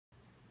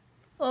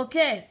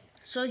Okay,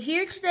 so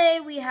here today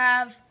we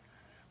have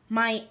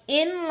my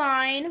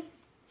inline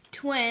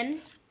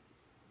twin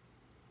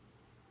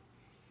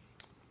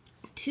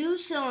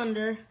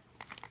 2-cylinder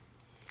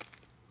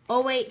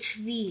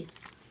OHV.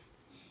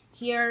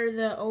 Here are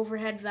the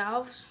overhead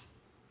valves.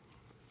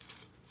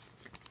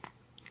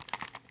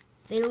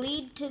 They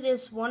lead to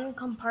this one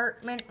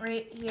compartment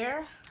right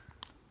here.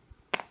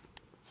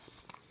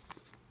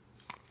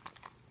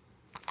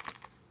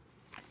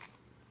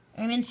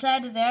 And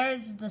inside of there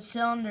is the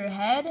cylinder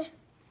head,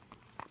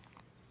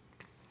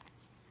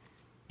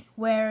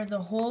 where the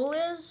hole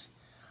is.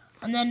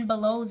 And then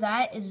below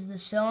that is the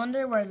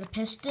cylinder where the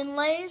piston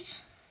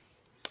lays.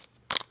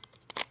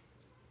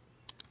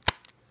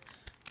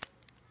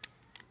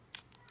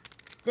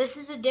 This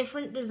is a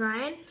different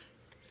design.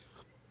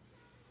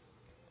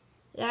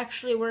 It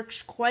actually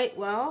works quite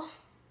well.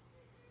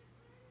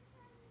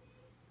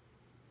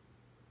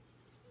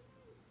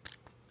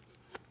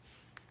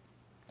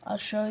 I'll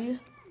show you.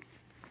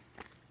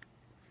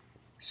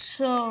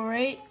 So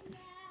right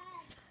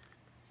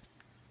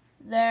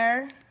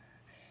there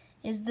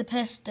is the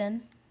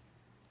piston.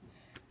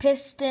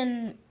 It's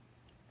the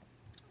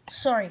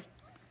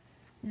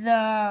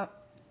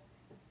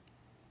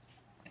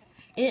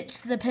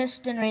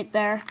piston right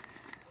there.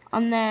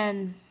 And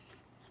then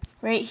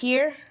right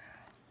here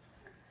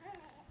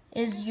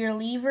is your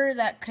lever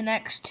that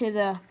connects to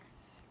the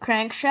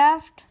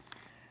crankshaft,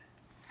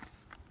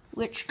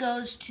 which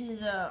goes to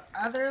the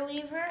other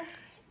lever,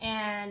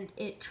 and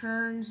it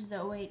turns the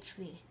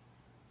OHV.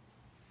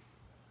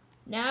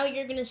 Now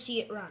you're going to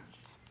see it run.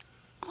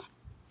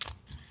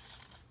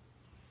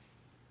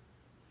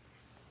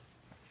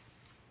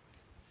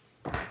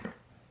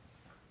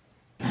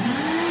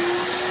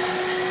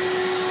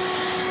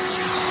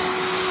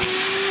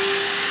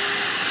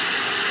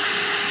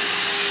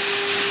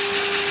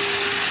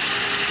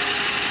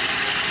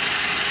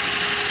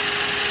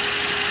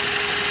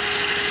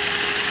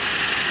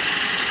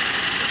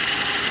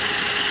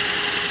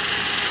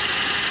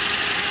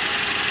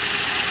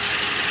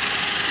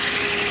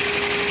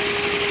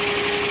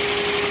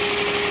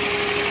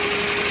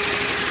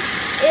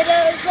 It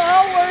is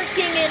all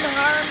working in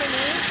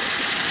harmony.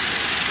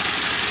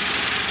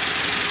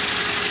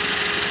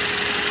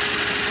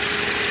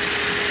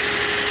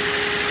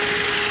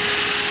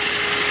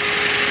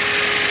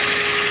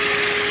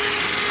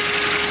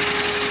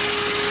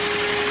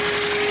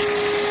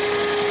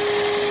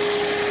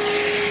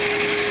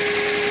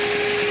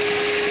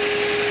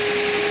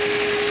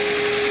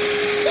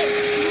 It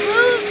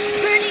moves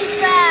pretty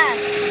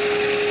fast.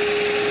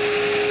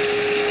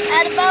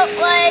 At about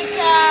like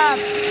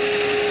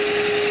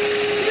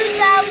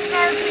 2,000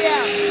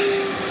 RPM.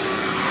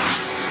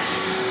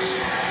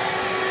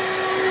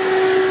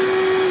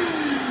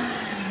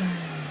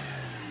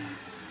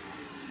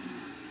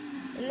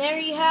 And there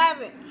you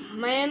have it,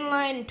 my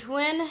inline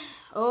twin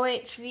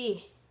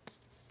OHV.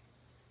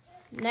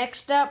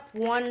 Next up,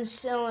 1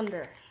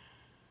 cylinder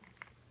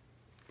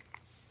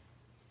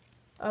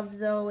of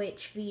the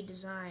OHV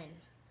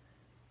design.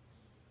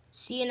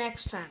 See you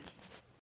next time.